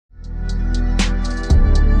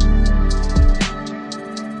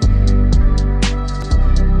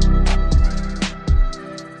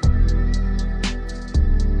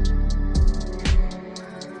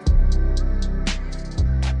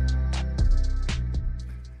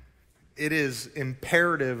it is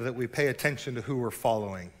imperative that we pay attention to who we're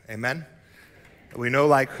following. Amen? We know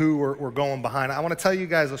like who we're going behind. I want to tell you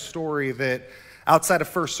guys a story that outside of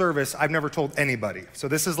first service, I've never told anybody. So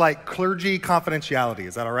this is like clergy confidentiality.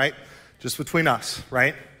 Is that all right? Just between us,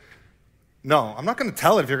 right? No, I'm not going to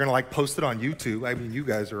tell it if you're going to like post it on YouTube. I mean, you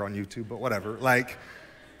guys are on YouTube, but whatever. Like,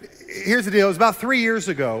 here's the deal. It was about 3 years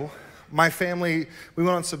ago. My family, we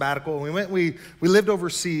went on sabbatical. We lived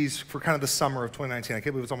overseas for kind of the summer of 2019. I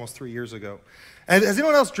can't believe it was almost 3 years ago. And has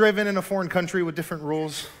anyone else driven in a foreign country with different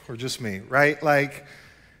rules, or just me, right? Like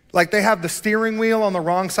they have the steering wheel on the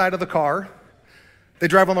wrong side of the car. They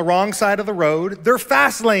drive on the wrong side of the road. Their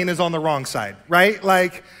fast lane is on the wrong side, right?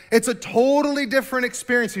 Like, it's a totally different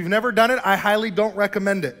experience. If you've never done it, I highly don't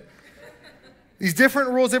recommend it. These different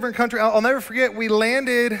rules, different country. I'll never forget, we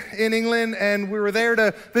landed in England and we were there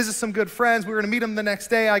to visit some good friends. We were gonna meet them the next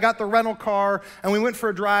day. I got the rental car and we went for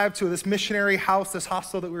a drive to this missionary house, this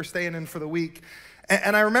hostel that we were staying in for the week.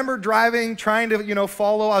 And I remember driving, trying to,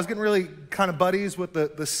 follow. I was getting really kind of buddies with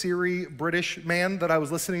the Siri British man that I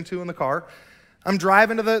was listening to in the car. I'm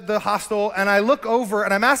driving to the hostel, and I look over,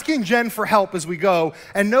 and I'm asking Jen for help as we go,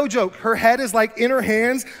 and no joke, her head is like in her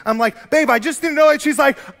hands. I'm like, babe, I just didn't know it. She's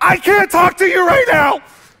like, I can't talk to you right now.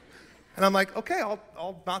 And I'm like, okay,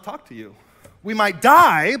 I'll not talk to you. We might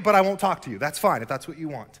die, but I won't talk to you. That's fine if that's what you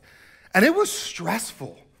want. And it was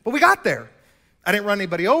stressful, but we got there. I didn't run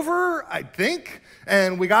anybody over, I think,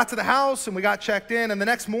 and we got to the house and we got checked in, and the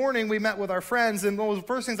next morning we met with our friends, and one of the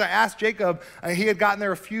first things I asked Jacob, he had gotten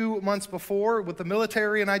there a few months before with the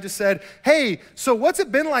military, and I just said, hey, so what's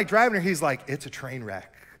it been like driving here? He's like, it's a train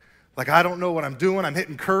wreck. Like, I don't know what I'm doing. I'm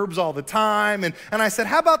hitting curbs all the time. And I said,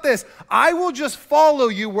 how about this? I will just follow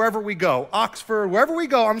you wherever we go. Oxford, wherever we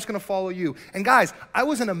go, I'm just going to follow you. And guys, I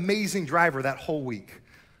was an amazing driver that whole week.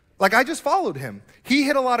 Like, I just followed him. He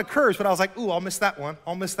hit a lot of curves, but I was like, ooh, I'll miss that one.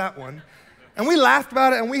 I'll miss that one. And we laughed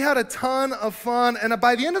about it, and we had a ton of fun. And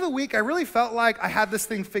by the end of the week, I really felt like I had this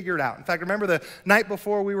thing figured out. In fact, I remember the night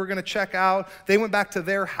before we were going to check out, they went back to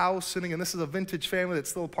their house. And again, this is a vintage family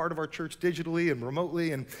that's still a part of our church digitally and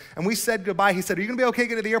remotely. And we said goodbye. He said, are you going to be okay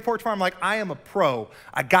getting to the airport tomorrow? I'm like, I am a pro.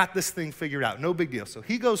 I got this thing figured out. No big deal. So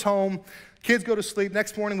he goes home. Kids go to sleep.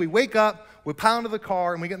 Next morning, we wake up, we pile into the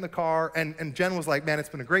car, and we get in the car, and Jen was like, man, it's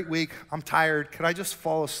been a great week. I'm tired. Could I just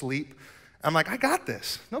fall asleep? I'm like, I got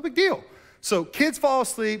this. No big deal. So kids fall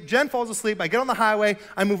asleep. Jen falls asleep. I get on the highway.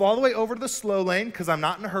 I move all the way over to the slow lane because I'm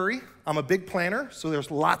not in a hurry. I'm a big planner, so there's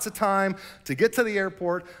lots of time to get to the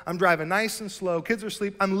airport. I'm driving nice and slow. Kids are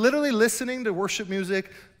asleep. I'm literally listening to worship music,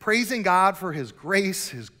 praising God for his grace,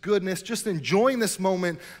 his goodness, just enjoying this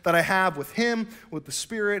moment that I have with him, with the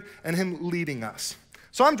Spirit, and him leading us.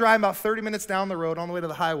 So I'm driving about 30 minutes down the road on the way to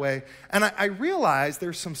the highway, and I realize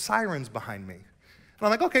there's some sirens behind me. And I'm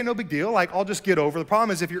like, okay, no big deal. Like, I'll just get over. The problem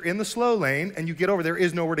is if you're in the slow lane and you get over, there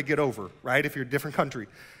is nowhere to get over, right, if you're a different country.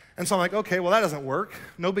 And so I'm like, okay, well, that doesn't work.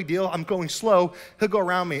 No big deal. I'm going slow. He'll go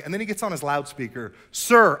around me. And then he gets on his loudspeaker.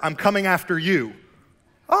 Sir, I'm coming after you.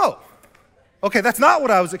 Oh, okay, that's not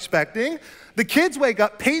what I was expecting. The kids wake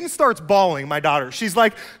up. Peyton starts bawling, my daughter. She's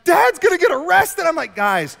like, Dad's going to get arrested. I'm like,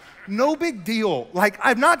 guys, no big deal. Like,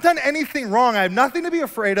 I've not done anything wrong. I have nothing to be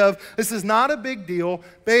afraid of. This is not a big deal.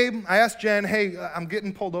 Babe, I asked Jen, hey, I'm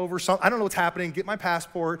getting pulled over. So I don't know what's happening. Get my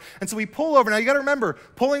passport. And so we pull over. Now, you got to remember,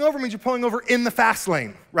 pulling over means you're pulling over in the fast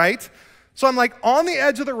lane, right? So I'm like on the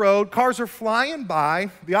edge of the road. Cars are flying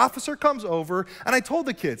by. The officer comes over. And I told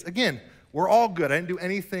the kids, again, we're all good. I didn't do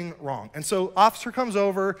anything wrong. And so officer comes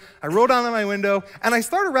over. I roll down on my window. And I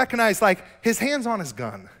started to recognize, like, his hand's on his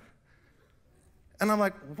gun. And I'm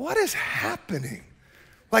like, what is happening?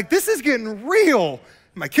 Like, this is getting real.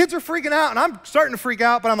 My kids are freaking out, and I'm starting to freak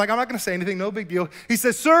out, but I'm like, I'm not going to say anything, no big deal. He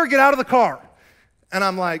says, sir, get out of the car. And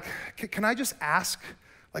I'm like, can I just ask,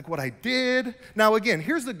 like, what I did? Now, again,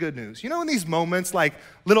 here's the good news. You know, in these moments, like,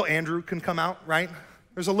 little Andrew can come out, right?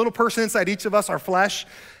 There's a little person inside each of us, our flesh.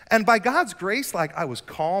 And by God's grace, like, I was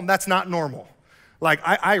calm. That's not normal. Like,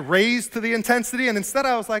 I raised to the intensity, and instead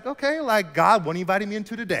I was like, okay, like, God, what are you inviting me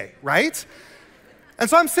into today, right? And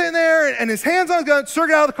so I'm sitting there, and his hand's on his gun, sir,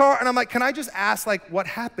 get out of the car. And I'm like, can I just ask, like, what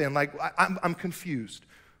happened? Like, I'm confused.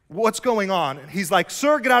 What's going on? And he's like,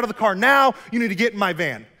 sir, get out of the car now. You need to get in my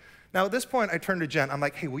van. Now, at this point, I turn to Jen. I'm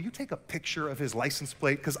like, hey, will you take a picture of his license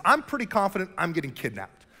plate? Because I'm pretty confident I'm getting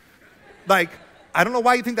kidnapped. Like, I don't know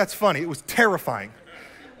why you think that's funny. It was terrifying.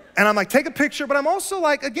 And I'm like, take a picture. But I'm also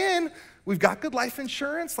like, again, we've got good life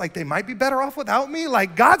insurance. Like, they might be better off without me.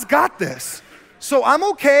 Like, God's got this. So I'm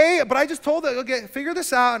okay, but I just told them, okay, figure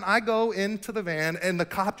this out, and I go into the van, and the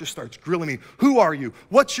cop just starts grilling me. Who are you?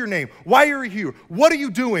 What's your name? Why are you here? What are you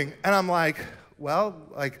doing? And I'm like, well,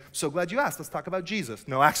 like, so glad you asked. Let's talk about Jesus.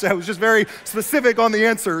 No, actually, I was just very specific on the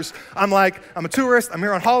answers. I'm like, I'm a tourist. I'm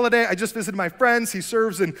here on holiday. I just visited my friends. He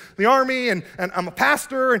serves in the army, and I'm a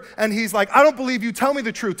pastor. And he's like, I don't believe you. Tell me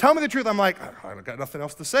the truth. Tell me the truth. I'm like, I got nothing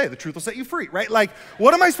else to say. The truth will set you free, right? Like,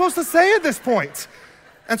 what am I supposed to say at this point?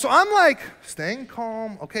 And so I'm like, staying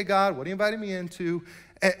calm. Okay, God, what are you inviting me into?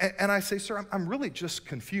 And I say, sir, I'm really just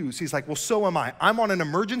confused. He's like, well, so am I. I'm on an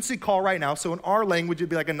emergency call right now. So in our language, it'd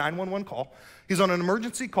be like a 911 call. He's on an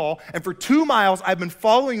emergency call. And for 2 miles, I've been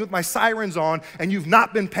following you with my sirens on, and you've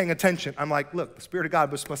not been paying attention. I'm like, look, the Spirit of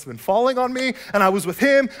God must have been falling on me, and I was with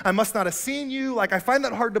him. I must not have seen you. Like, I find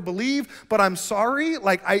that hard to believe, but I'm sorry.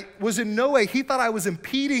 Like, I was in no way, he thought I was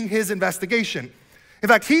impeding his investigation. In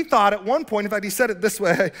fact, he thought at one point, in fact, he said it this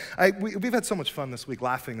way. We've had so much fun this week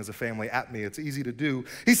laughing as a family at me. It's easy to do.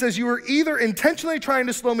 He says, you were either intentionally trying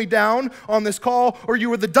to slow me down on this call, or you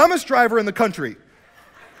were the dumbest driver in the country.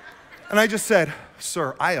 And I just said,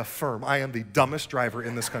 sir, I affirm I am the dumbest driver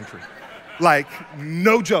in this country. Like,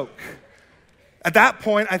 no joke. At that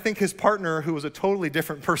point, I think his partner, who was a totally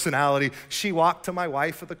different personality, she walked to my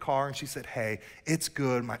wife at the car and she said, hey, it's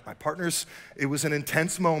good. My partner's, it was an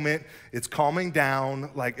intense moment. It's calming down.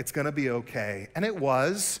 Like, it's going to be okay. And it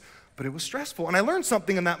was, but it was stressful. And I learned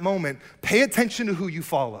something in that moment. Pay attention to who you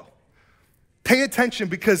follow. Pay attention,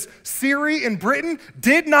 because Siri in Britain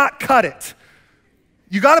did not cut it.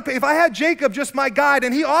 You got to pay. If I had Jacob, just my guide,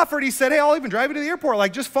 and he offered, he said, hey, I'll even drive you to the airport.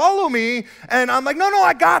 Like, just follow me. And I'm like, no,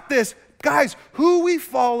 I got this. Guys, who we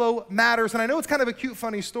follow matters. And I know it's kind of a cute,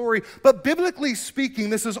 funny story, but biblically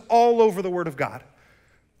speaking, this is all over the Word of God.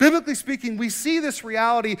 Biblically speaking, we see this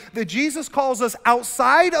reality that Jesus calls us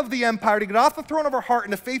outside of the empire to get off the throne of our heart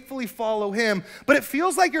and to faithfully follow him. But it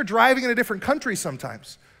feels like you're driving in a different country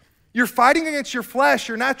sometimes. You're fighting against your flesh,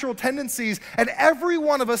 your natural tendencies, and every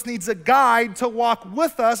one of us needs a guide to walk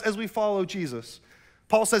with us as we follow Jesus.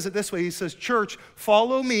 Paul says it this way. He says, church,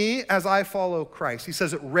 follow me as I follow Christ. He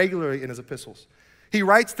says it regularly in his epistles. He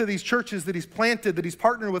writes to these churches that he's planted, that he's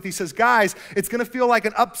partnered with. He says, guys, it's going to feel like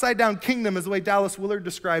an upside-down kingdom, is the way Dallas Willard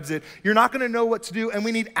describes it. You're not going to know what to do, and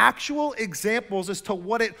we need actual examples as to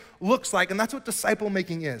what it looks like, and that's what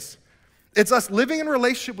disciple-making is. It's us living in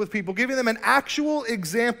relationship with people, giving them an actual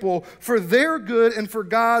example for their good and for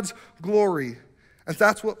God's glory. And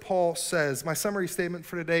that's what Paul says. My summary statement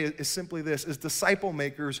for today is simply this. As disciple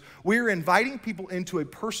makers, we're inviting people into a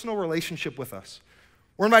personal relationship with us.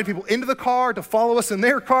 We're inviting people into the car to follow us in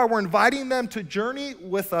their car. We're inviting them to journey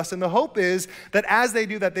with us. And the hope is that as they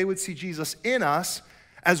do that, they would see Jesus in us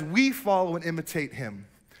as we follow and imitate him.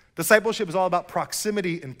 Discipleship is all about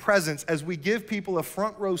proximity and presence as we give people a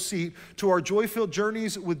front row seat to our joy-filled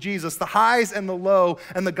journeys with Jesus, the highs and the low,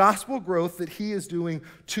 and the gospel growth that he is doing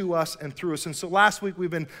to us and through us. And so last week,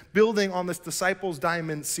 we've been building on this Disciples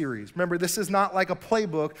Diamond series. Remember, this is not like a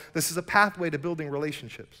playbook. This is a pathway to building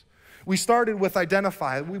relationships. We started with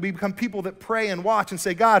identify. We become people that pray and watch and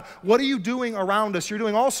say, God, what are you doing around us? You're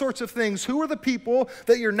doing all sorts of things. Who are the people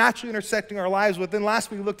that you're naturally intersecting our lives with? Then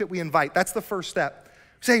last week, we looked at we invite. That's the first step.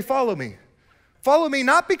 Say, follow me. Follow me,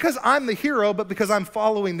 not because I'm the hero, but because I'm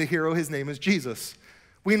following the hero. His name is Jesus.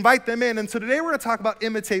 We invite them in. And so today we're going to talk about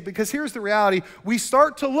imitate, because here's the reality. We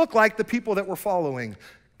start to look like the people that we're following.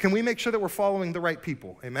 Can we make sure that we're following the right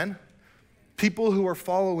people? Amen? People who are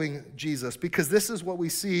following Jesus, because this is what we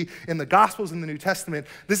see in the Gospels in the New Testament.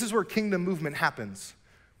 This is where kingdom movement happens.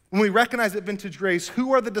 When we recognize at Vintage Grace,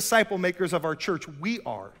 who are the disciple makers of our church? We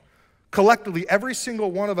are. Collectively, every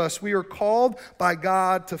single one of us, we are called by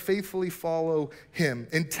God to faithfully follow him,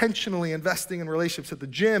 intentionally investing in relationships at the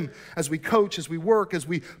gym, as we coach, as we work, as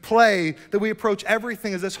we play, that we approach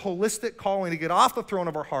everything as this holistic calling to get off the throne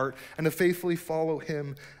of our heart and to faithfully follow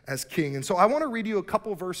him as king. And so I want to read you a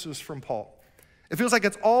couple verses from Paul. It feels like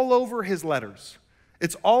it's all over his letters.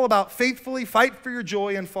 It's all about faithfully fight for your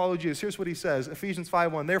joy and follow Jesus. Here's what he says, Ephesians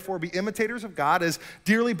 5:1. Therefore, be imitators of God as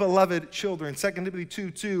dearly beloved children. 2 Timothy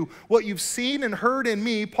 2:2. What you've seen and heard in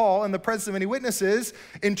me, Paul, in the presence of many witnesses,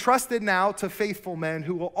 entrusted now to faithful men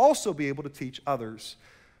who will also be able to teach others.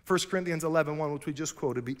 1 Corinthians 11:1, which we just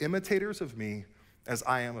quoted. Be imitators of me as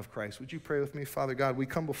I am of Christ. Would you pray with me? Father God, we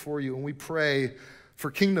come before you and we pray for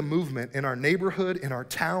kingdom movement in our neighborhood, in our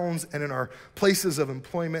towns, and in our places of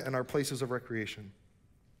employment and our places of recreation.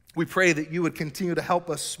 We pray that you would continue to help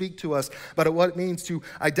us, speak to us about what it means to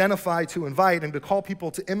identify, to invite, and to call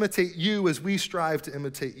people to imitate you as we strive to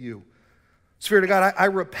imitate you. Spirit of God, I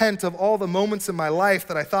repent of all the moments in my life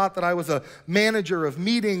that I thought that I was a manager of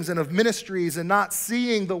meetings and of ministries and not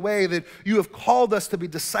seeing the way that you have called us to be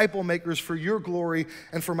disciple makers for your glory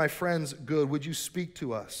and for my friends' good. Would you speak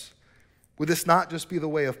to us? Would this not just be the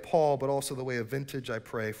way of Paul, but also the way of Vintage, I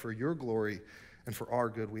pray, for your glory and for our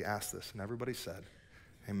good we ask this. And everybody said,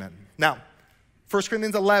 amen. Now, 1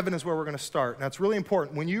 Corinthians 11 is where we're going to start. Now, it's really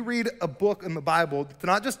important. When you read a book in the Bible, to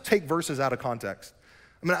not just take verses out of context.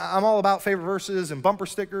 I mean, I'm all about favorite verses and bumper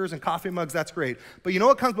stickers and coffee mugs. That's great. But you know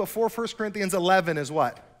what comes before 1 Corinthians 11 is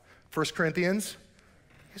what? 1 Corinthians?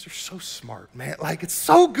 You guys are so smart, man. Like, it's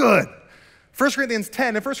so good. 1 Corinthians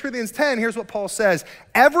 10. In 1 Corinthians 10, here's what Paul says.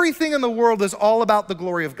 Everything in the world is all about the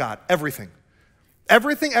glory of God. Everything.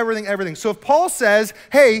 Everything, everything, everything. So if Paul says,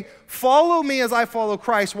 hey, follow me as I follow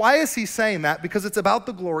Christ, why is he saying that? Because it's about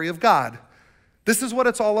the glory of God. This is what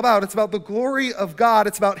it's all about. It's about the glory of God.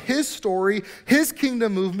 It's about his story, his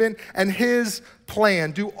kingdom movement, and his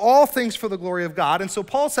plan. Do all things for the glory of God. And so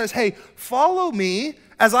Paul says, hey, follow me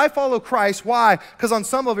as I follow Christ. Why? Because on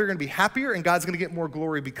some level you're going to be happier and God's going to get more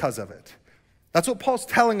glory because of it. That's what Paul's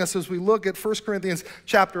telling us as we look at 1 Corinthians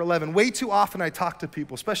chapter 11. Way too often I talk to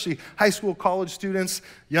people, especially high school, college students,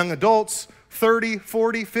 young adults, 30,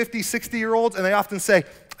 40, 50, 60-year-olds, and they often say,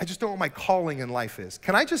 I just don't know what my calling in life is.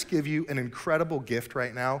 Can I just give you an incredible gift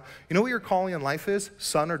right now? You know what your calling in life is?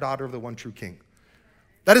 Son or daughter of the one true King.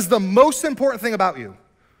 That is the most important thing about you.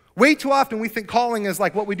 Way too often we think calling is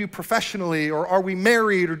like what we do professionally, or are we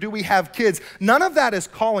married, or do we have kids? None of that is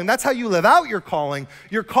calling. That's how you live out your calling.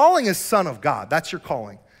 Your calling is son of God. That's your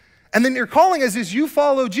calling. And then your calling is you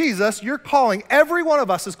follow Jesus. Your calling, every one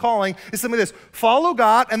of us is calling, is simply this: follow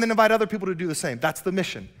God and then invite other people to do the same. That's the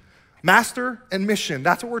mission. Master and mission.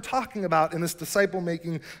 That's what we're talking about in this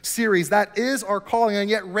disciple-making series. That is our calling. And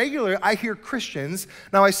yet regularly I hear Christians,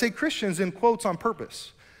 now I say Christians in quotes on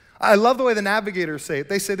purpose. I love the way the Navigators say it.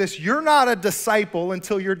 They say this: you're not a disciple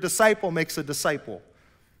until your disciple makes a disciple.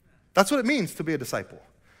 That's what it means to be a disciple.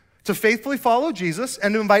 To faithfully follow Jesus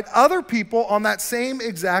and to invite other people on that same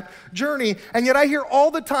exact journey. And yet I hear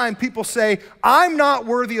all the time people say, I'm not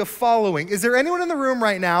worthy of following. Is there anyone in the room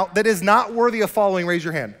right now that is not worthy of following? Raise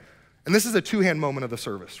your hand. And this is a two-hand moment of the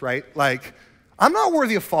service, right? Like, I'm not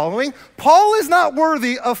worthy of following. Paul is not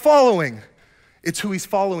worthy of following. It's who he's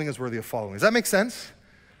following is worthy of following. Does that make sense?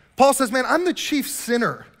 Paul says, man, I'm the chief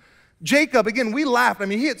sinner. Jacob, again, we laughed. I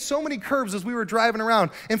mean, he hit so many curves as we were driving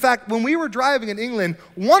around. In fact, when we were driving in England,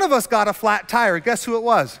 one of us got a flat tire. Guess who it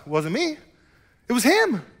was? It wasn't me. It was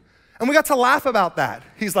him. And we got to laugh about that.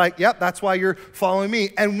 He's like, yep, that's why you're following me.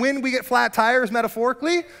 And when we get flat tires,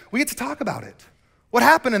 metaphorically, we get to talk about it. What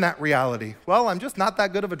happened in that reality? Well, I'm just not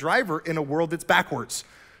that good of a driver in a world that's backwards.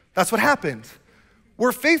 That's what happened.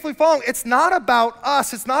 We're faithfully following. It's not about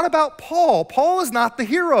us. It's not about Paul. Paul is not the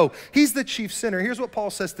hero. He's the chief sinner. Here's what Paul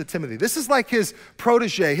says to Timothy. This is like his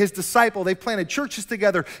protege, his disciple. They've planted churches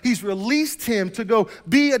together. He's released him to go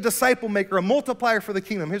be a disciple maker, a multiplier for the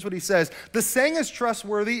kingdom. Here's what he says. The saying is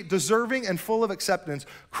trustworthy, deserving, and full of acceptance.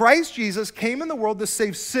 Christ Jesus came in the world to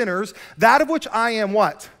save sinners, that of which I am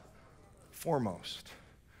what? Foremost.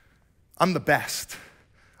 I'm the best.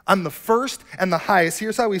 I'm the first and the highest.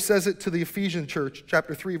 Here's how he says it to the Ephesian church,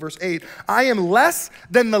 chapter 3, verse 8. I am less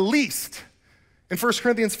than the least. In 1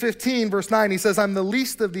 Corinthians 15, verse 9, he says, I'm the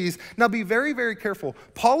least of these. Now be very, very careful.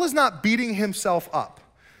 Paul is not beating himself up.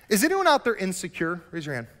 Is anyone out there insecure? Raise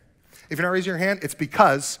your hand. If you're not raising your hand, it's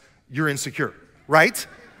because you're insecure, right?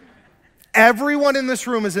 Everyone in this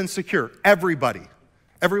room is insecure. Everybody.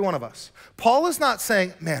 Every one of us. Paul is not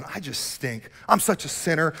saying, man, I just stink. I'm such a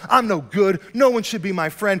sinner. I'm no good. No one should be my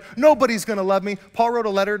friend. Nobody's going to love me. Paul wrote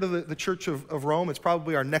a letter to the church of Rome. It's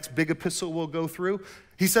probably our next big epistle we'll go through.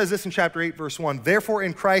 He says this in chapter 8, verse 1. Therefore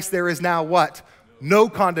in Christ there is now what? No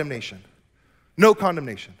condemnation. No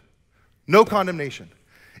condemnation. No condemnation.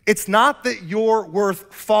 It's not that you're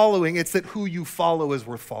worth following. It's that who you follow is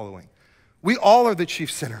worth following. We all are the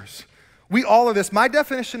chief sinners. We all are this. My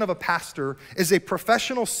definition of a pastor is a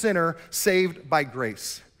professional sinner saved by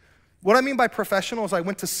grace. What I mean by professional is I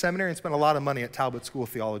went to seminary and spent a lot of money at Talbot School of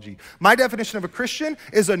Theology. My definition of a Christian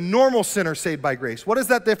is a normal sinner saved by grace. What is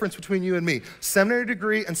that difference between you and me? Seminary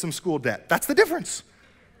degree and some school debt. That's the difference.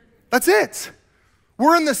 That's it.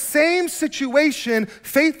 We're in the same situation,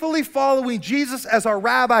 faithfully following Jesus as our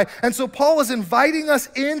rabbi. And so Paul is inviting us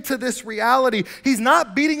into this reality. He's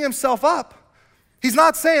not beating himself up. He's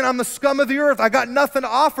not saying, I'm the scum of the earth. I got nothing to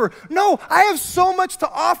offer. No, I have so much to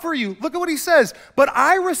offer you. Look at what he says. But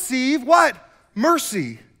I receive what?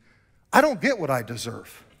 Mercy. I don't get what I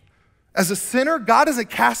deserve. As a sinner, God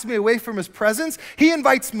doesn't cast me away from his presence. He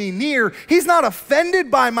invites me near. He's not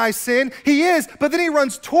offended by my sin. He is, but then he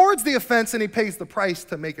runs towards the offense and he pays the price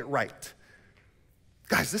to make it right.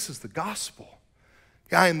 Guys, this is the gospel.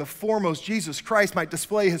 guy in the foremost, Jesus Christ, might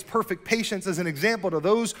display his perfect patience as an example to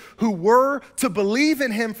those who were to believe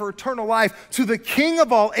in him for eternal life, to the King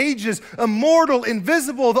of all ages, immortal,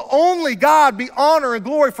 invisible, the only God, be honor and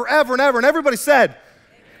glory forever and ever. And everybody said,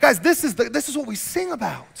 guys, this is what we sing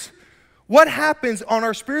about. What happens on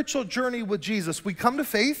our spiritual journey with Jesus? We come to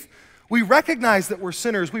faith. We recognize that we're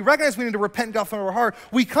sinners. We recognize we need to repent God from our heart.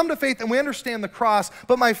 We come to faith and we understand the cross.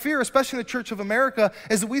 But my fear, especially in the Church of America,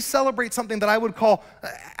 is that we celebrate something that I would call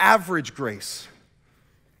average grace.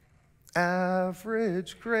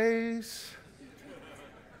 Average grace.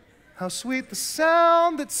 How sweet the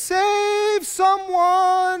sound that saves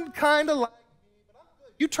someone kind of like me.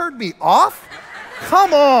 You turned me off?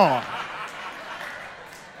 Come on.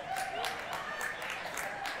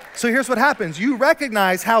 So here's what happens. You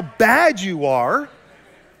recognize how bad you are,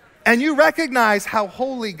 and you recognize how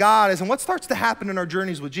holy God is. And what starts to happen in our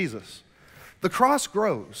journeys with Jesus? The cross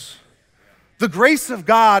grows. The grace of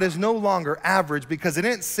God is no longer average because it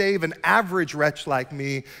didn't save an average wretch like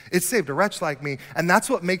me. It saved a wretch like me, and that's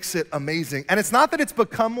what makes it amazing. And it's not that it's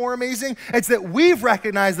become more amazing. It's that we've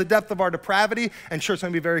recognized the depth of our depravity. And church,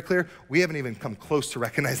 let me be very clear, we haven't even come close to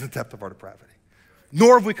recognizing the depth of our depravity.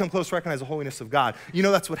 Nor have we come close to recognize the holiness of God. You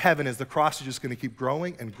know that's what heaven is. The cross is just going to keep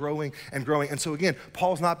growing and growing and growing. And so again,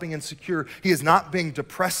 Paul's not being insecure. He is not being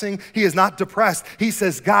depressing. He is not depressed. He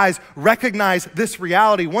says, guys, recognize this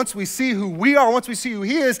reality. Once we see who we are, once we see who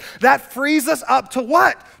he is, that frees us up to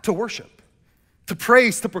what? To worship. To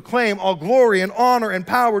praise, to proclaim all glory and honor and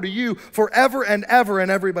power to you forever and ever.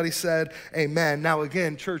 And everybody said, amen. Now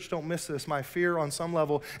again, church, don't miss this. My fear on some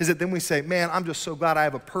level is that then we say, man, I'm just so glad I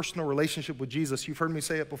have a personal relationship with Jesus. You've heard me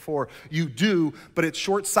say it before. You do, but it's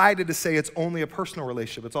short-sighted to say it's only a personal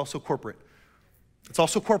relationship. It's also corporate. It's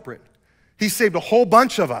also corporate. He saved a whole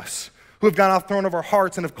bunch of us who have gone off the throne of our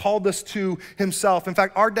hearts and have called us to himself. In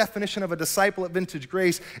fact, our definition of a disciple at Vintage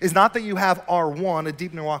Grace is not that you have R1, a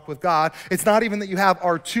deepening walk with God. It's not even that you have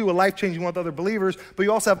R2, a life-changing one with other believers, but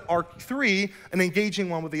you also have R3, an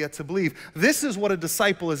engaging one with the yet to believe. This is what a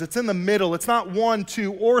disciple is. It's in the middle. It's not 1,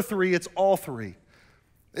 2, or 3. It's all 3.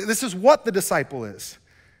 This is what the disciple is.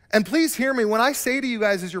 And please hear me, when I say to you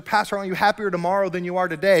guys as your pastor, I want you happier tomorrow than you are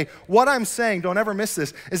today, what I'm saying, don't ever miss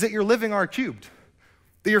this, is that you're living R-cubed.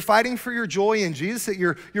 That you're fighting for your joy in Jesus, that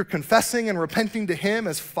you're confessing and repenting to him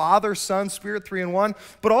as Father, Son, Spirit, 3 in 1,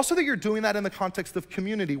 but also that you're doing that in the context of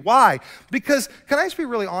community. Why? Because, can I just be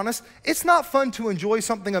really honest? It's not fun to enjoy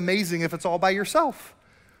something amazing if it's all by yourself.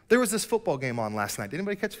 There was this football game on last night. Did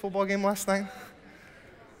anybody catch a football game last night?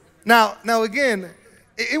 Now again,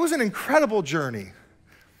 it was an incredible journey.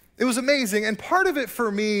 It was amazing, and part of it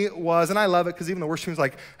for me was, and I love it because even the worship team was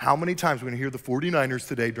like, how many times are we going to hear the 49ers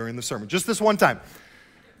today during the sermon? Just this one time.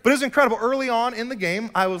 But it was incredible. Early on in the game,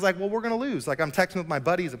 I was like, well, we're going to lose. Like, I'm texting with my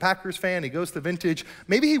buddy. He's a Packers fan. He goes to Vintage.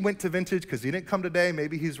 Maybe he went to Vintage because he didn't come today.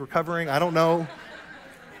 Maybe he's recovering. I don't know.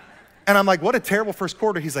 And I'm like, what a terrible first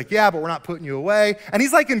quarter. He's like, yeah, but we're not putting you away. And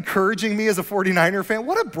he's like encouraging me as a 49er fan.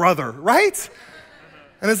 What a brother, right?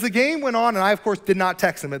 And as the game went on, and I, of course, did not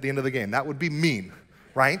text him at the end of the game. That would be mean,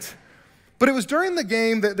 right? But it was during the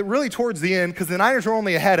game that really towards the end, because the Niners were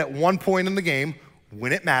only ahead at one point in the game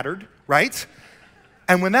when it mattered, right?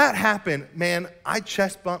 And when that happened, man, I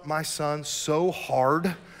chest bumped my son so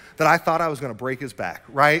hard that I thought I was going to break his back,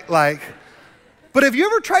 right? Like, but have you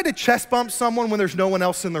ever tried to chest bump someone when there's no one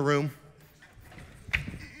else in the room?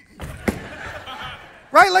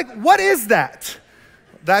 Right? Like, what is that?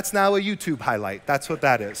 That's now a YouTube highlight. That's what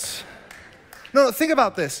that is. No, think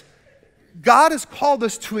about this. God has called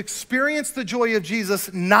us to experience the joy of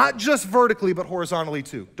Jesus, not just vertically, but horizontally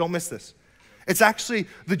too. Don't miss this. It's actually,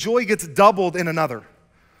 the joy gets doubled in another.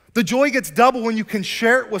 The joy gets doubled when you can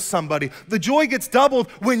share it with somebody. The joy gets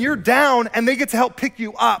doubled when you're down and they get to help pick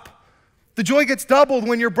you up. The joy gets doubled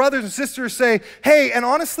when your brothers and sisters say, hey, and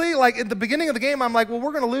honestly, like at the beginning of the game, I'm like, well,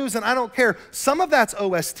 we're going to lose and I don't care. Some of that's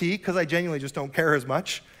OST because I genuinely just don't care as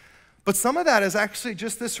much. But some of that is actually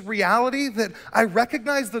just this reality that I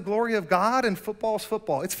recognize the glory of God and football's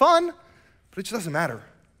football. It's fun, but it just doesn't matter.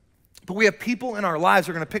 But we have people in our lives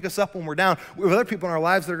that are going to pick us up when we're down. We have other people in our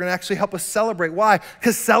lives that are going to actually help us celebrate. Why?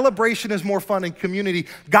 Because celebration is more fun in community.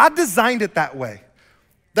 God designed it that way.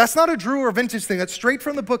 That's not a Drew or Vintage thing. That's straight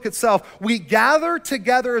from the book itself. We gather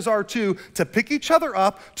together as R2 to pick each other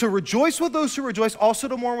up, to rejoice with those who rejoice, also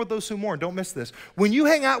to mourn with those who mourn. Don't miss this. When you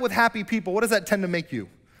hang out with happy people, what does that tend to make you?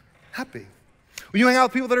 Happy. When you hang out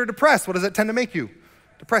with people that are depressed, what does that tend to make you?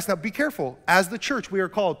 Depressed. Now be careful. As the church, we are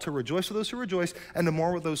called to rejoice with those who rejoice and to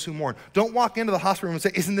mourn with those who mourn. Don't walk into the hospital room and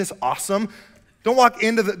say, isn't this awesome? Don't walk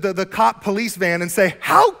into the cop police van and say,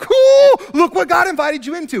 how cool, look what God invited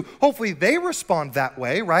you into. Hopefully they respond that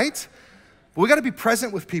way, right? But we got to be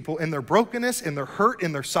present with people in their brokenness, in their hurt,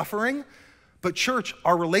 in their suffering. But church,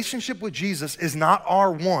 our relationship with Jesus is not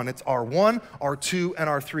R1. It's R1, R2, and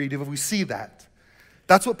R3. Do we see that?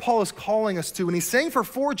 That's what Paul is calling us to. And he's saying for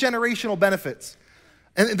 4 generational benefits.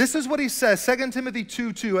 And this is what he says, 2 Timothy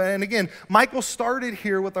 2:2. And again, Michael started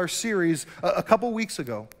here with our series a couple weeks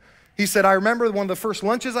ago. He said, I remember one of the first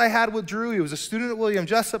lunches I had with Drew. He was a student at William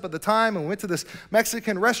Jessup at the time, and we went to this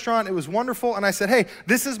Mexican restaurant. It was wonderful. And I said, hey,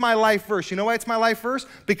 this is my life verse. You know why it's my life verse?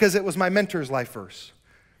 Because it was my mentor's life verse.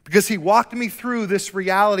 Because he walked me through this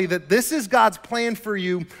reality that this is God's plan for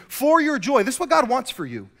you, for your joy. This is what God wants for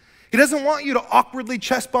you. He doesn't want you to awkwardly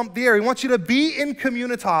chest bump the air. He wants you to be in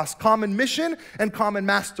communitas, common mission and common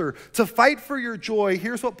master, to fight for your joy.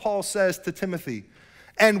 Here's what Paul says to Timothy.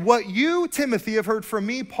 And what you, Timothy, have heard from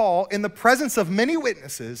me, Paul, in the presence of many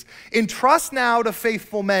witnesses, entrust now to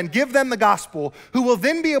faithful men. Give them the gospel, who will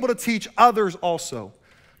then be able to teach others also.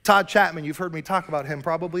 Todd Chapman, you've heard me talk about him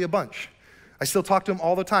probably a bunch. I still talk to him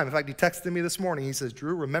all the time. In fact, he texted me this morning. He says,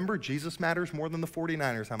 Drew, remember, Jesus matters more than the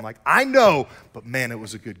 49ers. I'm like, I know, but man, it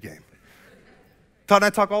was a good game. Todd and I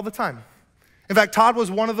talk all the time. In fact, Todd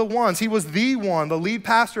was one of the ones. He was the one, the lead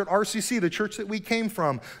pastor at RCC, the church that we came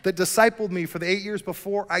from, that discipled me for the 8 years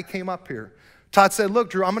before I came up here. Todd said,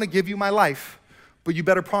 look, Drew, I'm going to give you my life, but you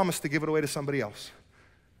better promise to give it away to somebody else.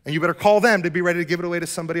 And you better call them to be ready to give it away to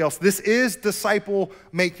somebody else. This is disciple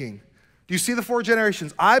making. Do you see the 4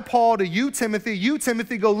 generations? I, Paul, to you,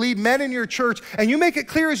 Timothy, go lead men in your church. And you make it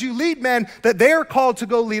clear as you lead men that they are called to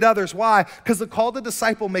go lead others. Why? Because the call to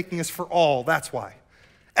disciple making is for all. That's why.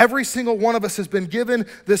 Every single one of us has been given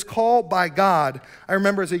this call by God. I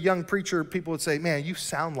remember as a young preacher, people would say, man, you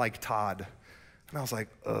sound like Todd. And I was like,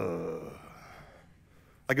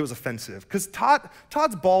 like it was offensive. Because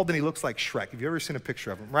Todd's bald and he looks like Shrek. Have you ever seen a picture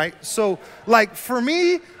of him, right? So like for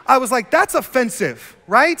me, I was like, that's offensive,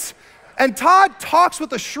 right? And Todd talks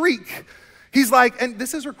with a shriek. He's like, and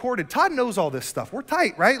this is recorded. Todd knows all this stuff. We're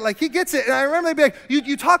tight, right? Like he gets it. And I remember they'd be like,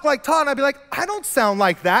 you talk like Todd. And I'd be like, I don't sound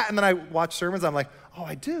like that. And then I watch sermons. I'm like, oh,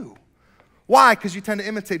 I do. Why? Because you tend to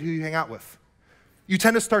imitate who you hang out with. You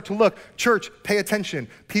tend to start to look. Church, pay attention.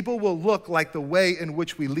 People will look like the way in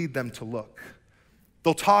which we lead them to look.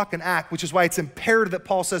 They'll talk and act, which is why it's imperative that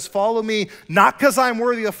Paul says, follow me, not because I'm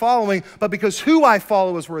worthy of following, but because who I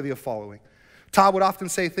follow is worthy of following. Todd would often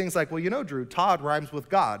say things like, well, you know, Drew, Todd rhymes with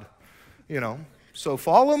God, so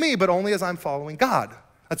follow me, but only as I'm following God.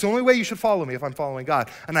 That's the only way you should follow me, if I'm following God.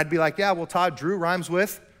 And I'd be like, yeah, well, Todd, Drew rhymes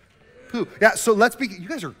with who? Yeah, so you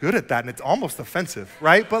guys are good at that, and it's almost offensive,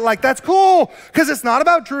 right? But like, that's cool, because it's not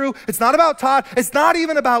about Drew, it's not about Todd, it's not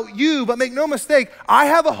even about you, but make no mistake, I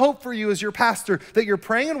have a hope for you as your pastor, that you're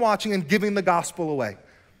praying and watching and giving the gospel away.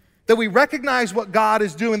 That we recognize what God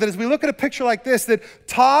is doing, that as we look at a picture like this, that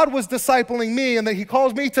Todd was discipling me and that he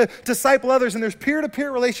calls me to disciple others, and there's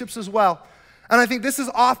peer-to-peer relationships as well. And I think this is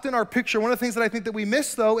often our picture. One of the things that I think that we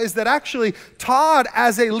miss, though, is that actually Todd,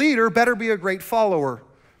 as a leader, better be a great follower.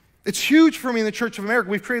 It's huge for me in the Church of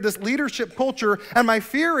America. We've created this leadership culture, and my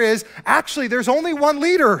fear is, actually, there's only one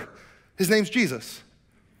leader. His name's Jesus.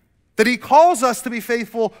 That he calls us to be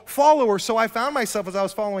faithful followers. So I found myself, as I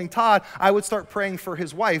was following Todd, I would start praying for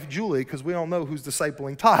his wife, Julie, because we all know who's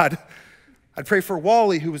discipling Todd. I'd pray for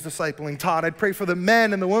Wally, who was discipling Todd. I'd pray for the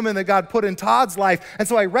men and the women that God put in Todd's life. And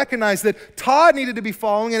so I recognized that Todd needed to be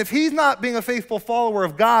following, and if he's not being a faithful follower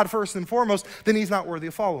of God first and foremost, then he's not worthy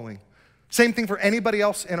of following. Same thing for anybody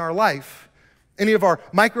else in our life. Any of our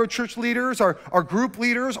micro church leaders, our group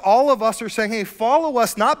leaders, all of us are saying, hey, follow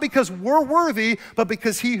us, not because we're worthy, but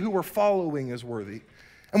because he who we're following is worthy.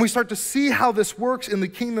 And we start to see how this works in the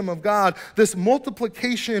kingdom of God, this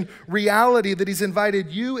multiplication reality that he's invited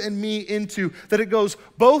you and me into, that it goes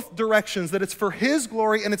both directions, that it's for his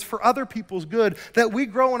glory and it's for other people's good, that we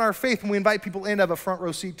grow in our faith and we invite people in to have a front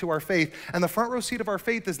row seat to our faith. And the front row seat of our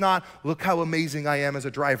faith is not, look how amazing I am as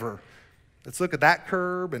a driver. Let's look at that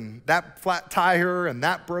curb and that flat tire and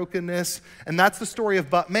that brokenness. And that's the story of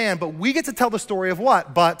but man. But we get to tell the story of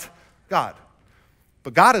what? But God.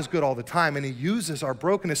 But God is good all the time, and he uses our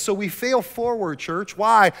brokenness. So we fail forward, church.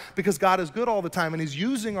 Why? Because God is good all the time, and he's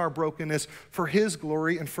using our brokenness for his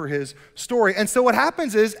glory and for his story. And so what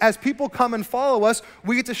happens is, as people come and follow us,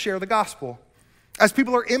 we get to share the gospel. As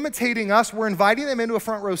people are imitating us, we're inviting them into a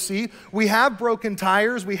front row seat. We have broken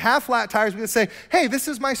tires. We have flat tires. We can say, hey, this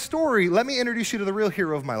is my story. Let me introduce you to the real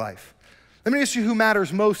hero of my life. Let me introduce you who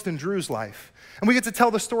matters most in Drew's life. And we get to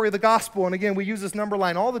tell the story of the gospel. And again, we use this number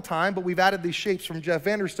line all the time, but we've added these shapes from Jeff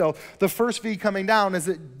Vanderstelt. The first V coming down is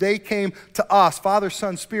that they came to us, Father,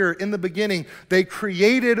 Son, Spirit. In the beginning, they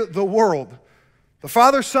created the world. The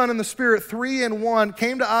Father, Son, and the Spirit, three in one,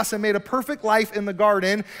 came to us and made a perfect life in the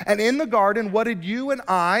garden. And in the garden, what did you and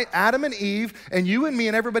I, Adam and Eve, and you and me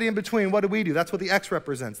and everybody in between, what did we do? That's what the X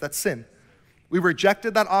represents. That's sin. We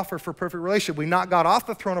rejected that offer for perfect relationship. We knocked God off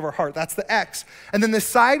the throne of our heart. That's the X. And then the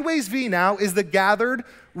sideways V now is the gathered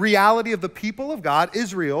reality of the people of God,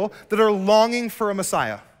 Israel, that are longing for a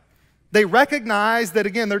Messiah. They recognize that,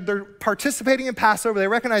 again, they're participating in Passover. They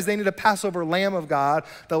recognize they need a Passover Lamb of God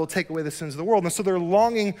that will take away the sins of the world. And so they're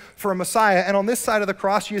longing for a Messiah. And on this side of the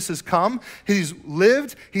cross, Jesus has come. He's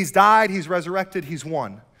lived. He's died. He's resurrected. He's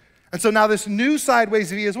won. And so now this new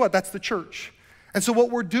sideways V is what? That's the church. And so what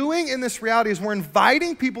we're doing in this reality is we're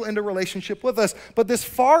inviting people into relationship with us. But this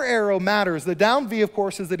far arrow matters. The down V, of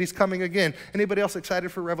course, is that he's coming again. Anybody else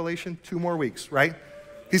excited for Revelation? 2 more weeks, right?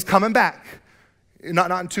 He's coming back.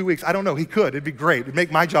 Not in 2 weeks. I don't know. He could. It'd be great. It'd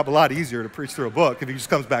make my job a lot easier to preach through a book if he just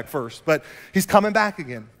comes back first. But he's coming back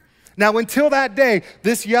again. Now, until that day,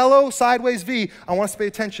 this yellow sideways V, I want us to pay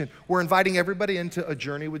attention. We're inviting everybody into a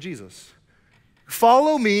journey with Jesus.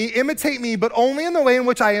 Follow me, imitate me, but only in the way in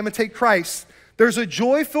which I imitate Christ. There's a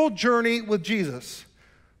joy-filled journey with Jesus.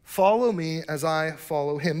 Follow me as I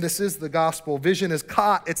follow him. This is the gospel. Vision is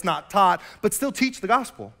caught. It's not taught, but still teach the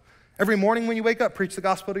gospel. Every morning when you wake up, preach the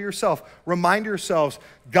gospel to yourself. Remind yourselves,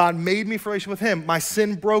 God made me for relationship with him. My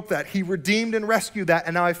sin broke that. He redeemed and rescued that,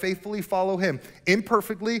 and now I faithfully follow him,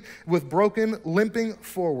 imperfectly, with broken, limping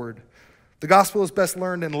forward. The gospel is best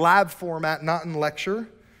learned in lab format, not in lecture.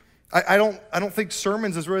 I don't think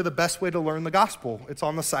sermons is really the best way to learn the gospel. It's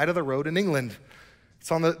on the side of the road in England.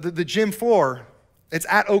 It's on the gym floor. It's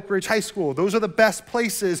at Oak Ridge High School. Those are the best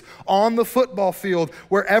places on the football field,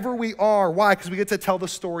 wherever we are. Why? Because we get to tell the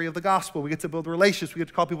story of the gospel. We get to build relationships. We get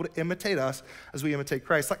to call people to imitate us as we imitate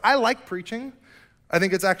Christ. I like preaching. I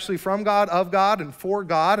think it's actually from God, of God, and for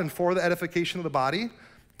the edification of the body.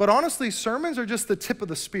 But honestly, sermons are just the tip of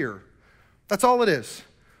the spear. That's all it is.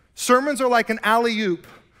 Sermons are like an alley-oop.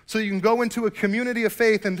 So you can go into a community of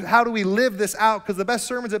faith, and how do we live this out? Because the best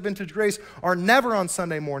sermons at Vintage Grace are never on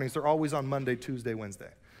Sunday mornings. They're always on Monday, Tuesday, Wednesday.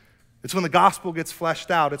 It's when the gospel gets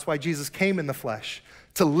fleshed out. It's why Jesus came in the flesh,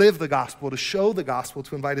 to live the gospel, to show the gospel,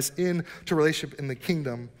 to invite us into relationship in the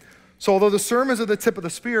kingdom. So although the sermons are the tip of the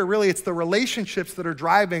spear, really it's the relationships that are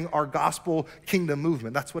driving our gospel kingdom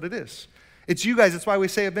movement. That's what it is. It's you guys. That's why we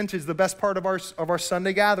say at Vintage, the best part of our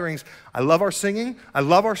Sunday gatherings. I love our singing. I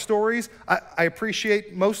love our stories. I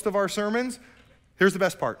appreciate most of our sermons. Here's the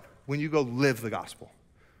best part. When you go live the gospel.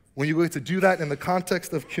 When you get to do that in the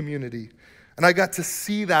context of community. And I got to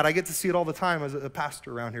see that. I get to see it all the time as a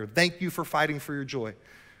pastor around here. Thank you for fighting for your joy.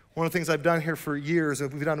 One of the things I've done here for years,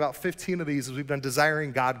 we've done about 15 of these, is we've done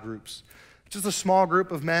Desiring God groups. Just a small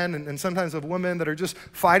group of men and sometimes of women that are just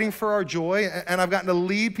fighting for our joy, and I've gotten to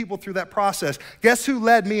lead people through that process. Guess who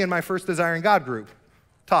led me in my first Desiring God group?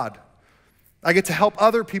 Todd. I get to help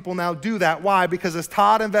other people now do that. Why? Because as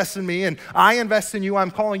Todd invests in me and I invest in you,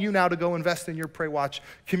 I'm calling you now to go invest in your Pray Watch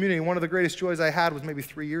community. One of the greatest joys I had was maybe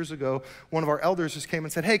 3 years ago. One of our elders just came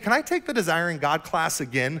and said, hey, can I take the Desiring God class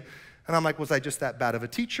again? And I'm like, was I just that bad of a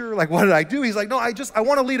teacher? Like, what did I do? He's like, no, I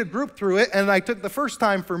want to lead a group through it. And I took the first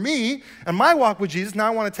time for me and my walk with Jesus. Now I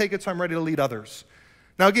want to take it so I'm ready to lead others.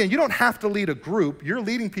 Now, again, you don't have to lead a group. You're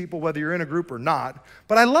leading people whether you're in a group or not.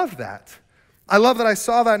 But I love that. I love that I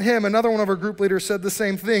saw that in him. Another one of our group leaders said the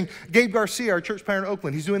same thing. Gabe Garcia, our church planter in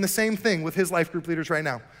Oakland, he's doing the same thing with his life group leaders right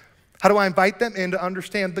now. How do I invite them in to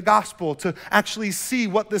understand the gospel, to actually see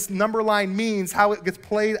what this number line means, how it gets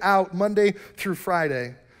played out Monday through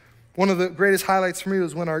Friday? One of the greatest highlights for me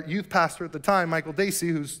was when our youth pastor at the time, Michael Dacey,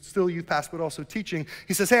 who's still youth pastor but also teaching,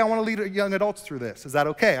 he says, hey, I want to lead young adults through this. Is that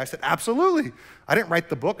okay? I said, absolutely. I didn't write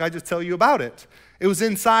the book. I just tell you about it. It was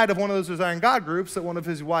inside of one of those Desiring God groups that one of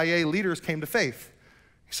his YA leaders came to faith.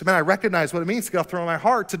 He said, man, I recognize what it means to get off the throne of my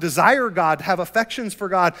heart, to desire God, to have affections for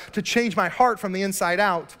God, to change my heart from the inside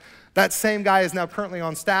out. That same guy is now currently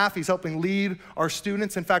on staff. He's helping lead our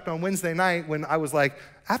students. In fact, on Wednesday night when I was like,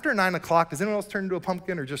 after 9 o'clock, does anyone else turn into a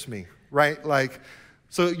pumpkin or just me, right? Like,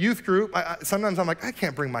 so youth group, sometimes I'm like, I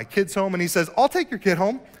can't bring my kids home. And he says, I'll take your kid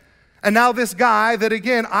home. And now this guy that,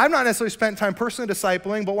 again, I've not necessarily spent time personally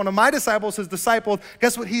discipling, but one of my disciples has discipled.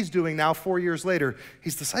 Guess what he's doing now 4 years later?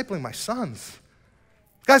 He's discipling my sons.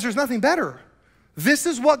 Guys, there's nothing better. This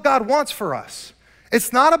is what God wants for us.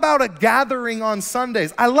 It's not about a gathering on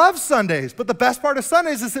Sundays. I love Sundays, but the best part of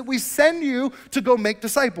Sundays is that we send you to go make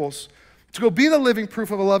disciples, to go be the living proof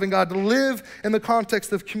of a loving God, to live in the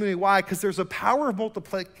context of community. Why? Because there's a power of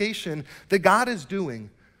multiplication that God is doing.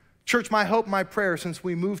 Church, my hope, my prayer since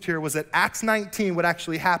we moved here was that Acts 19 would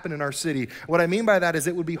actually happen in our city. What I mean by that is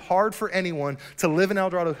it would be hard for anyone to live in El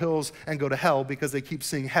Dorado Hills and go to hell because they keep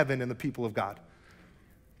seeing heaven in the people of God.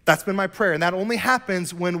 That's been my prayer. And that only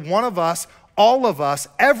happens when one of us, all of us,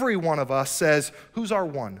 every one of us says, who's our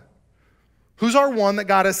one? Who's our one that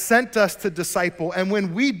God has sent us to disciple? And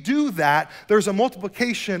when we do that, there's a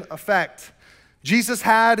multiplication effect. Jesus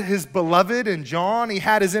had his beloved in John. He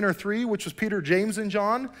had his inner three, which was Peter, James, and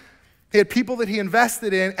John. He had people that he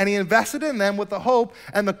invested in, and he invested in them with the hope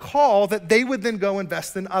and the call that they would then go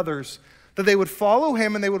invest in others, that they would follow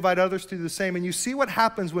him and they would invite others to do the same. And you see what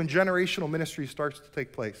happens when generational ministry starts to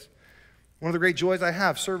take place. One of the great joys I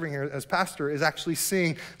have serving here as pastor is actually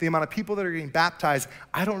seeing the amount of people that are getting baptized.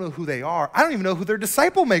 I don't know who they are. I don't even know who their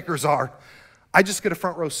disciple makers are. I just get a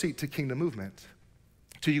front row seat to kingdom movement,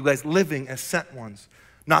 to you guys living as sent ones,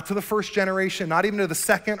 not to the first generation, not even to the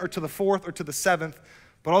second or to the fourth or to the seventh,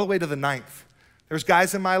 but all the way to the ninth. There's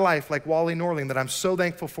guys in my life like Wally Norling that I'm so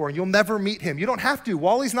thankful for, and you'll never meet him. You don't have to.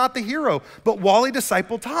 Wally's not the hero, but Wally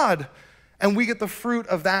discipled Todd, and we get the fruit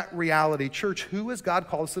of that reality. Church, who has God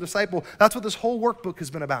called us to disciple? That's what this whole workbook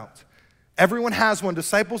has been about. Everyone has one.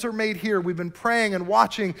 Disciples are made here. We've been praying and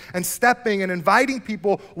watching and stepping and inviting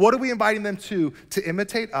people. What are we inviting them to? To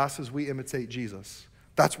imitate us as we imitate Jesus.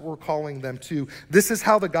 That's what we're calling them to. This is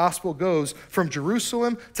how the gospel goes from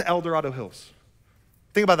Jerusalem to El Dorado Hills.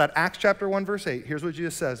 Think about that. Acts chapter 1, verse 8. Here's what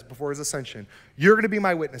Jesus says before his ascension. You're going to be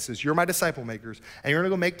my witnesses. You're my disciple makers. And you're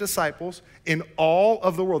going to go make disciples in all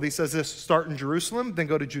of the world. He says this, start in Jerusalem, then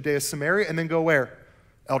go to Judea, Samaria, and then go where?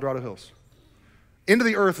 El Dorado Hills. Into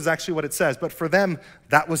the earth is actually what it says. But for them,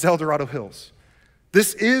 that was El Dorado Hills.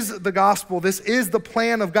 This is the gospel. This is the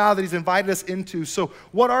plan of God that he's invited us into. So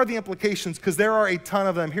what are the implications? Because there are a ton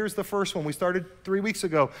of them. Here's the first one. We started 3 weeks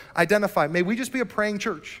ago. Identify. May we just be a praying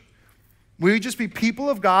church. We just be people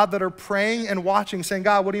of God that are praying and watching, saying,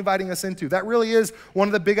 God, what are you inviting us into? That really is one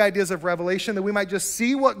of the big ideas of Revelation, that we might just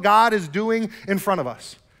see what God is doing in front of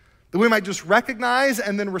us. That we might just recognize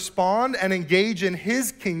and then respond and engage in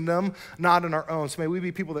his kingdom, not in our own. So may we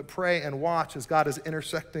be people that pray and watch as God is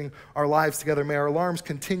intersecting our lives together. May our alarms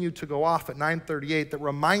continue to go off at 9:38 that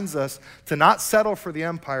reminds us to not settle for the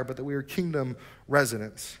empire, but that we are kingdom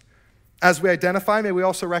residents. As we identify, may we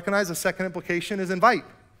also recognize the second implication is invite.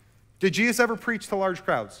 Did Jesus ever preach to large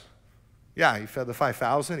crowds? Yeah, he fed the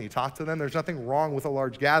 5,000, he taught to them. There's nothing wrong with a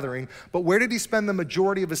large gathering. But where did he spend the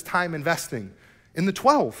majority of his time investing? In the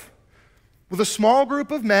 12, with a small group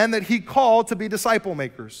of men that he called to be disciple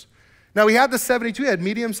makers. Now, he had the 72. He had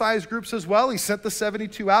medium-sized groups as well. He sent the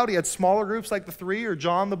 72 out. He had smaller groups like the 3 or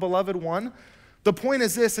John, the beloved one. The point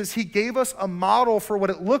is this, is he gave us a model for what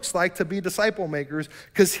it looks like to be disciple makers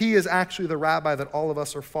because he is actually the rabbi that all of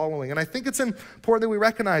us are following. And I think it's important that we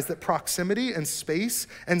recognize that proximity and space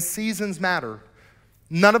and seasons matter.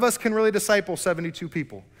 None of us can really disciple 72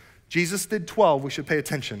 people. Jesus did 12. We should pay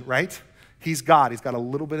attention, right? He's God. He's got a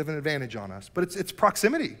little bit of an advantage on us. But it's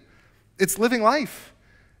proximity. It's living life.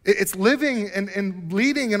 It's living and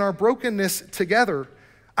leading in our brokenness together.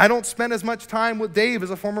 I don't spend as much time with Dave as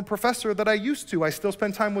a former professor that I used to. I still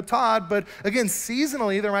spend time with Todd, but again,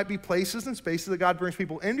 seasonally, there might be places and spaces that God brings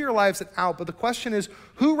people into your lives and out. But the question is,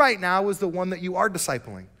 who right now is the one that you are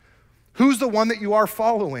discipling? Who's the one that you are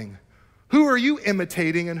following? Who are you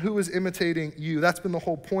imitating and who is imitating you? That's been the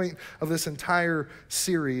whole point of this entire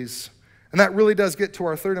series. And that really does get to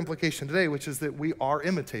our third implication today, which is that we are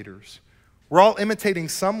imitators. We're all imitating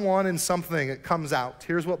someone and something that comes out.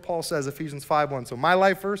 Here's what Paul says, Ephesians 5:1. So my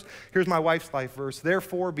life verse, here's my wife's life verse.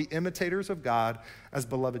 Therefore, be imitators of God as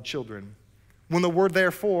beloved children. When the word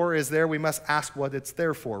therefore is there, we must ask what it's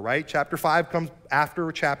there for, right? Chapter 5 comes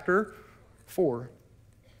after chapter 4.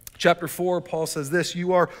 Chapter 4, Paul says this,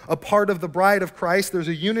 you are a part of the bride of Christ. There's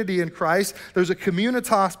a unity in Christ. There's a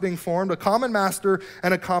communitas being formed, a common master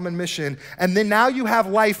and a common mission. And then now you have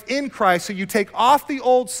life in Christ. So you take off the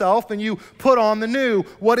old self and you put on the new.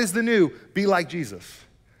 What is the new? Be like Jesus.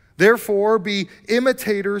 Therefore, be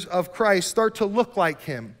imitators of Christ. Start to look like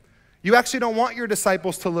him. You actually don't want your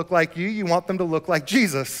disciples to look like you. You want them to look like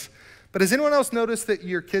Jesus. But has anyone else noticed that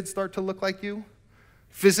your kids start to look like you?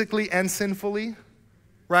 Physically and sinfully?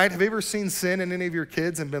 Right? Have you ever seen sin in any of your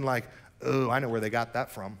kids and been like, oh, I know where they got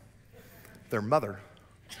that from. Their mother.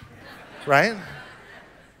 Right?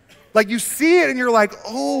 Like you see it and you're like,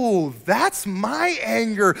 oh, that's my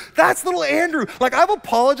anger. That's little Andrew. Like I've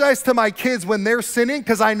apologized to my kids when they're sinning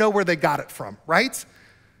because I know where they got it from, right?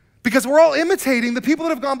 Because we're all imitating the people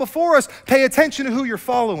that have gone before us. Pay attention to who you're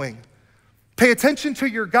following. Pay attention to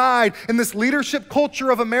your guide in this leadership culture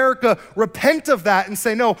of America. Repent of that and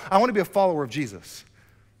say, no, I want to be a follower of Jesus.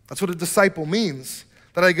 That's what a disciple means,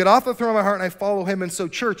 that I get off the throne of my heart and I follow him. And so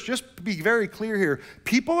church, just be very clear here.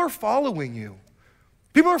 People are following you.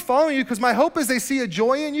 People are following you because my hope is they see a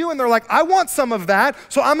joy in you and they're like, I want some of that,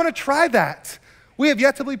 so I'm going to try that. We have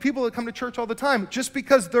yet to believe people that come to church all the time just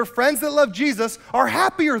because their friends that love Jesus are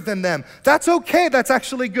happier than them. That's okay. That's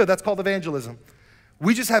actually good. That's called evangelism.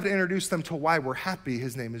 We just have to introduce them to why we're happy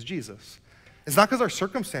his name is Jesus. It's not because our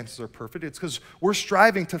circumstances are perfect. It's because we're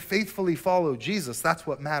striving to faithfully follow Jesus. That's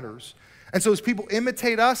what matters. And so as people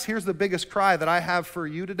imitate us, here's the biggest cry that I have for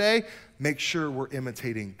you today. Make sure we're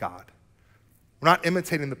imitating God. We're not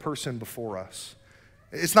imitating the person before us.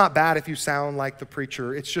 It's not bad if you sound like the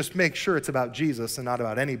preacher. It's just make sure it's about Jesus and not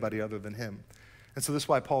about anybody other than him. And so this is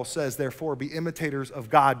why Paul says, therefore, be imitators of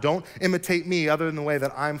God. Don't imitate me other than the way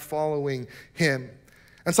that I'm following him.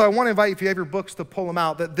 And so I want to invite you, if you have your books, to pull them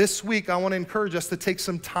out, that this week I want to encourage us to take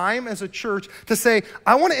some time as a church to say,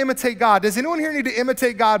 I want to imitate God. Does anyone here need to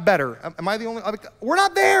imitate God better? Am I the only? We're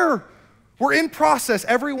not there. We're in process,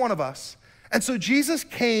 every one of us. And so Jesus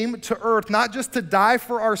came to earth not just to die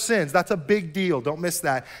for our sins. That's a big deal. Don't miss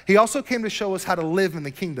that. He also came to show us how to live in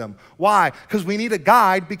the kingdom. Why? Because we need a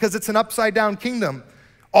guide, because it's an upside down kingdom.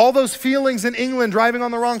 All those feelings in England driving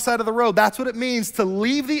on the wrong side of the road, that's what it means to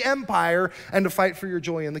leave the empire and to fight for your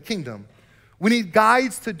joy in the kingdom. We need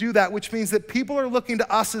guides to do that, which means that people are looking to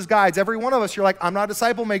us as guides. Every one of us, you're like, I'm not a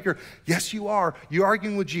disciple maker. Yes, you are. You're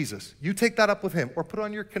arguing with Jesus. You take that up with him, or put it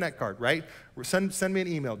on your Connect card, right? Or send me an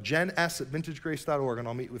email, jens@vintagegrace.org, and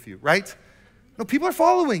I'll meet with you, right? No, people are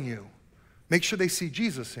following you. Make sure they see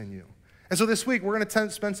Jesus in you. And so this week, we're going to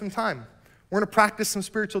spend some time. We're going to practice some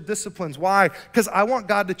spiritual disciplines. Why? Because I want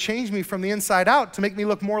God to change me from the inside out to make me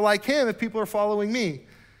look more like him if people are following me.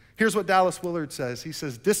 Here's what Dallas Willard says. He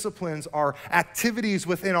says, disciplines are activities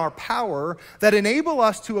within our power that enable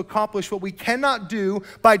us to accomplish what we cannot do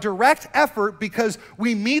by direct effort because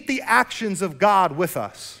we meet the actions of God with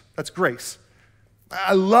us. That's grace.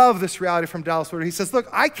 I love this reality from Dallas Willard. He says, look,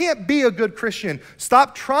 I can't be a good Christian.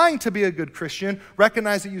 Stop trying to be a good Christian.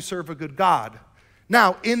 Recognize that you serve a good God.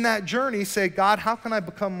 Now, in that journey, say, God, how can I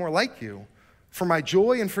become more like you? For my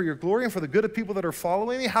joy and for your glory and for the good of people that are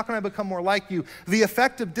following me, how can I become more like you? The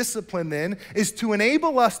effect of discipline then is to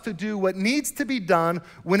enable us to do what needs to be done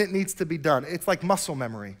when it needs to be done. It's like muscle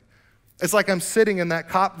memory. It's like I'm sitting in that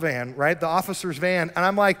cop van, right? The officer's van, and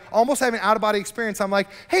I'm like almost having an out-of-body experience. I'm like,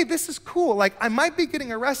 hey, this is cool. Like, I might be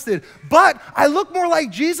getting arrested, but I look more like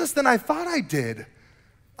Jesus than I thought I did.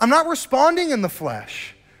 I'm not responding in the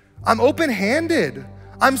flesh. I'm open-handed.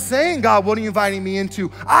 I'm saying, God, what are you inviting me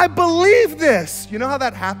into? I believe this. You know how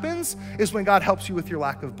that happens? Is when God helps you with your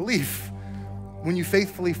lack of belief. When you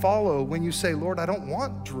faithfully follow, when you say, Lord, I don't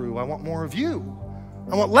want Drew. I want more of you.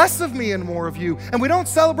 I want less of me and more of you. And we don't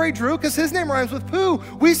celebrate Drew because his name rhymes with poo.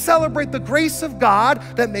 We celebrate the grace of God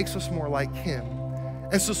that makes us more like him.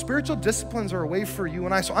 And so spiritual disciplines are a way for you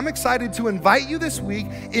and I. So I'm excited to invite you this week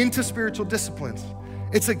into spiritual disciplines.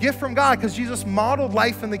 It's a gift from God because Jesus modeled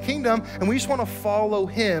life in the kingdom, and we just want to follow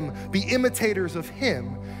him, be imitators of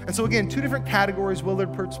him. And so again, two different categories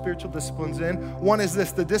Willard put spiritual disciplines in. One is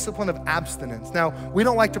this, the discipline of abstinence. Now, we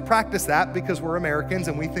don't like to practice that because we're Americans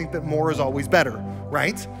and we think that more is always better,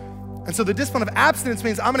 right? And so the discipline of abstinence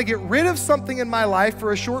means I'm going to get rid of something in my life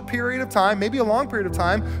for a short period of time, maybe a long period of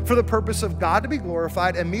time, for the purpose of God to be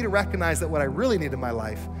glorified and me to recognize that what I really need in my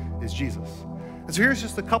life is Jesus. And so here's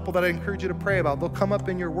just a couple that I encourage you to pray about. They'll come up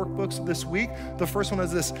in your workbooks this week. The first one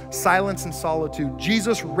is this, silence and solitude.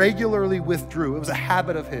 Jesus regularly withdrew. It was a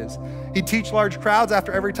habit of his. He'd teach large crowds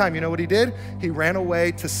after every time. You know what he did? He ran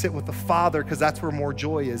away to sit with the Father because that's where more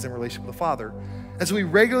joy is in relationship with the Father. And so he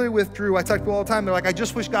regularly withdrew. I talk to people all the time. They're like, I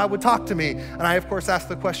just wish God would talk to me. And I, of course, ask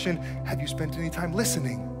the question, have you spent any time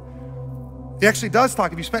listening? He actually does talk.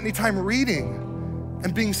 Have you spent any time reading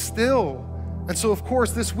and being still? And so, of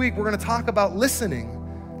course, this week we're going to talk about listening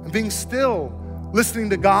and being still, listening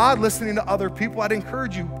to God, listening to other people. I'd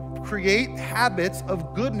encourage you, create habits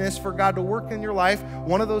of goodness for God to work in your life.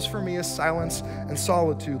 One of those for me is silence and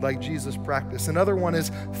solitude, like Jesus practiced. Another one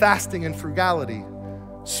is fasting and frugality.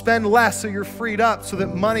 Spend less so you're freed up so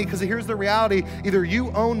that money, because here's the reality, either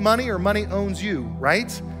you own money or money owns you,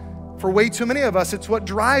 right? For way too many of us, it's what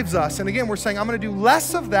drives us. And again, we're saying, I'm going to do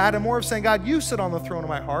less of that and more of saying, God, you sit on the throne of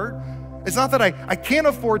my heart. It's not that I can't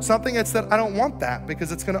afford something, it's that I don't want that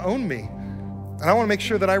because it's going to own me. And I want to make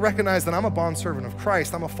sure that I recognize that I'm a bondservant of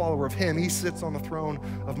Christ. I'm a follower of him. He sits on the throne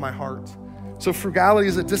of my heart. So frugality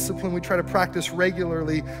is a discipline we try to practice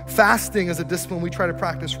regularly. Fasting is a discipline we try to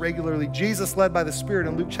practice regularly. Jesus, led by the Spirit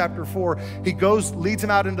in Luke chapter 4, he leads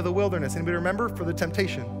him out into the wilderness. Anybody remember? For the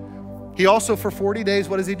temptation. He also, for 40 days,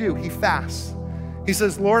 what does he do? He fasts. He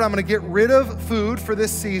says, Lord, I'm going to get rid of food for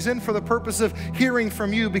this season for the purpose of hearing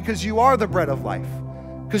from you because you are the bread of life,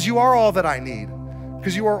 because you are all that I need,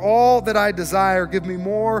 because you are all that I desire. Give me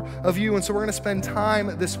more of you. And so we're going to spend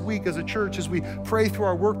time this week as a church as we pray through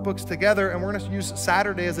our workbooks together, and we're going to use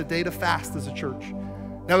Saturday as a day to fast as a church.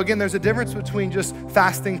 Now, again, there's a difference between just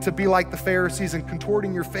fasting to be like the Pharisees and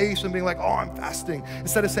contorting your face and being like, oh, I'm fasting,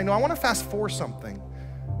 instead of saying, no, I want to fast for something.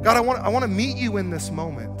 God, I want to meet you in this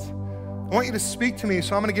moment. I want you to speak to me,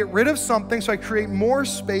 so I'm going to get rid of something so I create more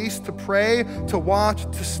space to pray, to watch,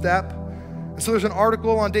 to step. And so there's an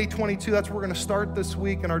article on day 22. That's where we're going to start this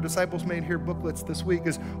week, and our Disciples Made Here booklets this week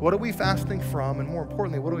is, what are we fasting from? And more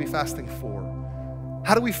importantly, what are we fasting for?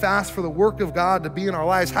 How do we fast for the work of God to be in our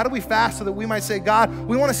lives? How do we fast so that we might say, God,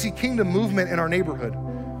 we want to see kingdom movement in our neighborhood.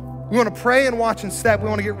 We want to pray and watch and step. We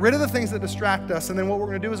want to get rid of the things that distract us. And then what we're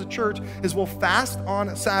going to do as a church is we'll fast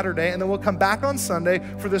on Saturday, and then we'll come back on Sunday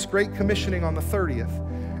for this great commissioning on the 30th.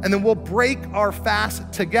 And then we'll break our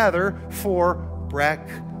fast together for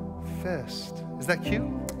breakfast. Is that cute,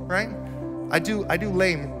 right? I do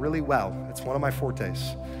lame really well. It's one of my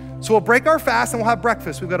fortes. So we'll break our fast and we'll have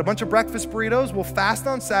breakfast. We've got a bunch of breakfast burritos. We'll fast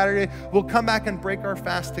on Saturday. We'll come back and break our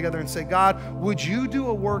fast together and say, God, would you do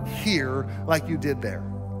a work here like you did there?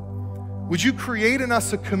 Would you create in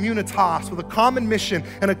us a communitas with a common mission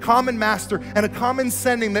and a common master and a common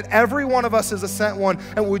sending, that every one of us is a sent one?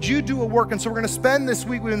 And would you do a work? And so we're going to spend this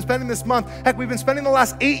week, we've been spending this month, heck, we've been spending the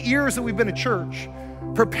last 8 years that we've been a church,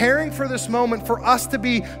 preparing for this moment for us to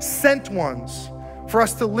be sent ones, for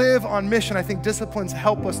us to live on mission. I think disciplines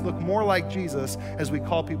help us look more like Jesus as we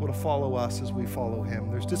call people to follow us as we follow him.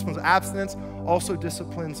 There's disciplines of abstinence, also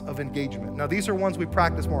disciplines of engagement. Now, these are ones we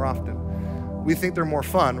practice more often. We think they're more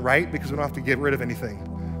fun, right? Because we don't have to get rid of anything.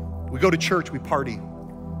 We go to church, we party.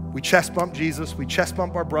 We chest bump Jesus, we chest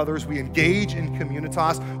bump our brothers, we engage in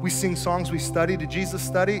communitas, we sing songs, we study. Did Jesus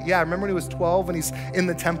study? Yeah, I remember when he was 12 and he's in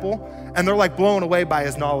the temple, and they're like blown away by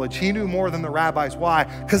his knowledge. He knew more than the rabbis. Why?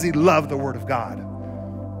 Because he loved the word of God.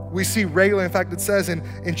 We see regularly, in fact, it says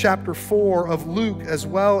in chapter 4 of Luke, as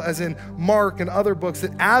well as in Mark and other books,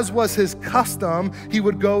 that as was his custom, he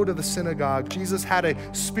would go to the synagogue. Jesus had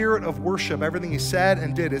a spirit of worship. Everything he said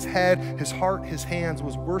and did, his head, his heart, his hands,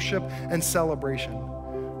 was worship and celebration.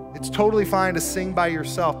 It's totally fine to sing by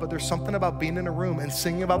yourself, but there's something about being in a room and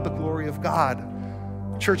singing about the glory of God.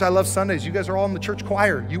 Church, I love Sundays. You guys are all in the church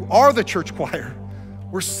choir. You are the church choir.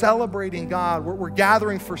 We're celebrating God. We're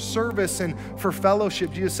gathering for service and for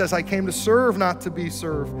fellowship. Jesus says, I came to serve, not to be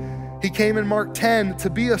served. He came in Mark 10 to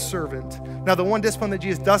be a servant. Now, the one discipline that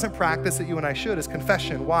Jesus doesn't practice that you and I should is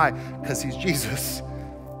confession. Why? Because he's Jesus.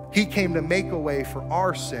 He came to make a way for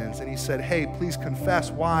our sins. And he said, hey, please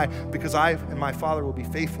confess. Why? Because I and my Father will be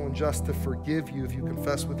faithful and just to forgive you if you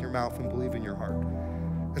confess with your mouth and believe in your heart.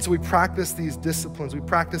 And so we practice these disciplines. We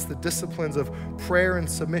practice the disciplines of prayer and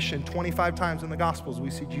submission. 25 times in the Gospels, we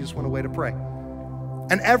see Jesus went away to pray.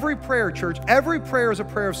 And every prayer, church, every prayer is a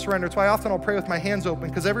prayer of surrender. That's why often I'll pray with my hands open,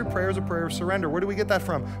 because every prayer is a prayer of surrender. Where do we get that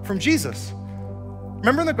from? From Jesus.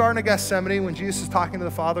 Remember in the Garden of Gethsemane when Jesus is talking to the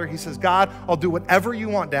Father? He says, God, I'll do whatever you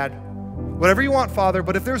want, Dad. Whatever you want, Father.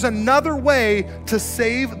 But if there's another way to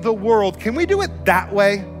save the world, can we do it that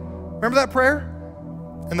way? Remember that prayer?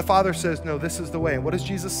 And the Father says, no, this is the way. And what does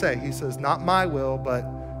Jesus say? He says, not my will, but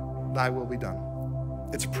thy will be done.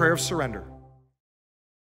 It's a prayer of surrender.